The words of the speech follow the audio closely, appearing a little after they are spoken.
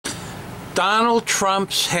Donald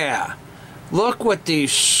Trump's hair. Look what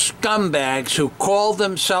these scumbags who call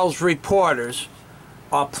themselves reporters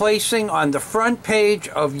are placing on the front page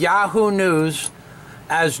of Yahoo News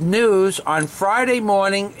as news on Friday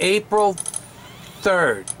morning, April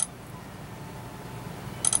 3rd.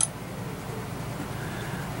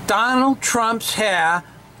 Donald Trump's hair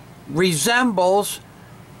resembles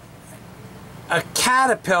a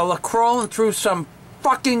caterpillar crawling through some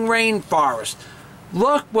fucking rainforest.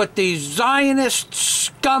 Look what these Zionist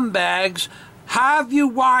scumbags have you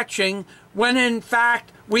watching when in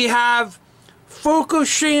fact we have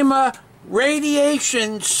Fukushima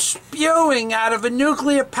radiation spewing out of a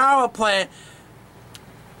nuclear power plant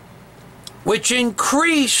which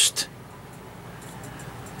increased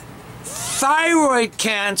thyroid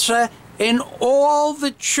cancer in all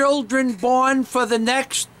the children born for the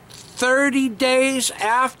next 30 days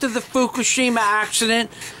after the Fukushima accident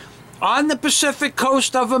on the Pacific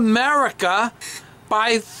coast of America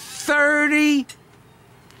by 33%.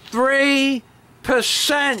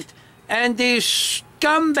 And these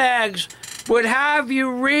scumbags would have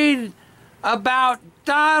you read about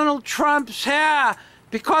Donald Trump's hair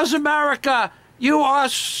because, America, you are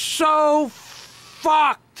so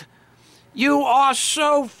fucked. You are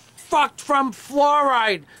so fucked from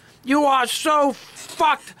fluoride. You are so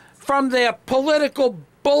fucked from their political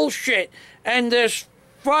bullshit and this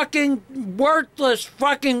fucking worthless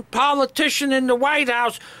fucking politician in the White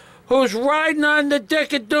House who's riding on the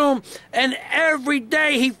dick of doom, and every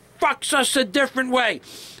day he fucks us a different way.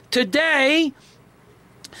 Today,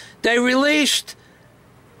 they released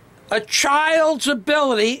a child's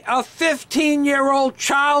ability, a 15-year-old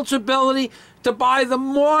child's ability to buy the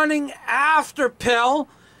morning after pill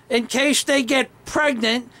in case they get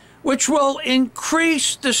pregnant, which will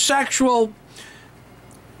increase the sexual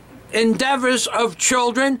endeavors of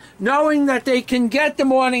children, knowing that they can get the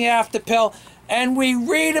morning after pill. And we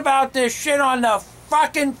read about this shit on the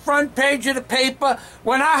fucking front page of the paper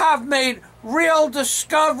when I have made real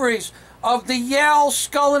discoveries of the Yale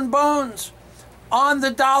skull and bones on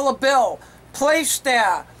the dollar bill, placed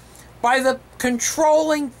there by the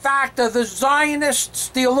controlling factor, the Zionists,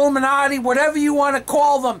 the Illuminati, whatever you want to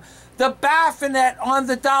call them, the Baphomet on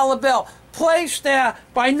the dollar bill, placed there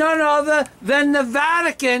by none other than the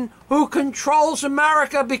Vatican, who controls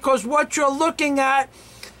America, because what you're looking at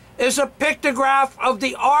is a pictograph of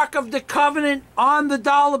the Ark of the Covenant on the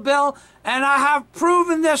dollar bill, and I have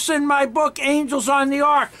proven this in my book, Angels on the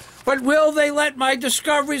Ark. But will they let my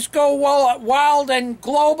discoveries go wild and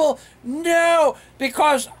global? No,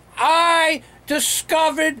 because I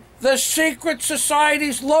discovered the secret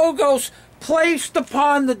society's logos placed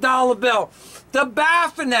upon the dollar bill. The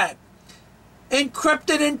Baphomet,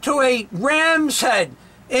 encrypted into a ram's head,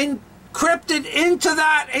 encrypted into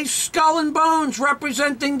that a skull and bones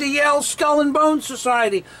representing the Yale Skull and Bones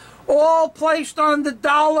Society, all placed on the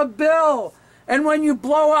dollar bill. And when you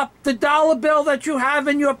blow up the dollar bill that you have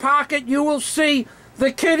in your pocket, you will see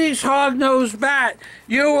the Kitty's hog-nosed bat.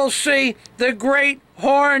 You will see the great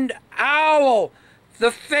horned owl,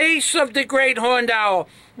 the face of the great horned owl,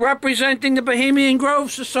 representing the Bohemian Grove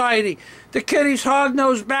Society. The Kitty's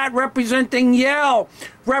hog-nosed bat representing Yale,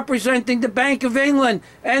 representing the Bank of England,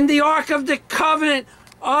 and the Ark of the Covenant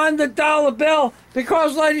on the dollar bill.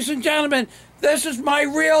 Because, ladies and gentlemen, this is my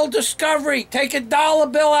real discovery. Take a dollar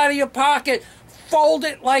bill out of your pocket, fold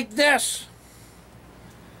it like this,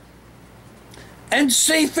 and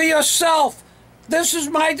see for yourself. This is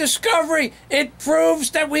my discovery. It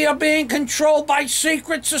proves that we are being controlled by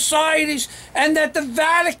secret societies and that the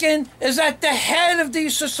Vatican is at the head of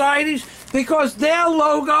these societies because their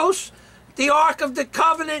logos, the Ark of the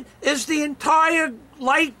Covenant, is the entire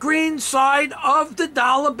light green side of the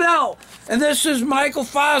dollar bill. And this is Michael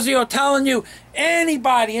Fazio telling you,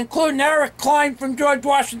 anybody, including Eric Klein from George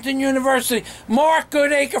Washington University, Mark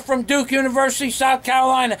Goodacre from Duke University, South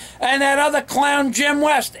Carolina, and that other clown Jim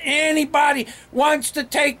West, anybody wants to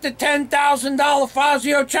take the $10,000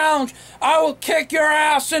 Fazio challenge, I will kick your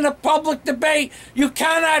ass in a public debate. You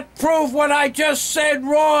cannot prove what I just said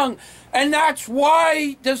wrong. And that's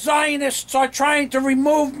why the Zionists are trying to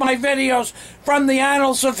remove my videos from the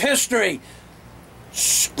annals of history.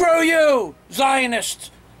 Screw you,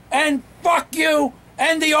 Zionists, and fuck you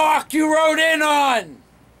and the ARK you rode in on.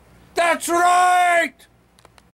 That's right!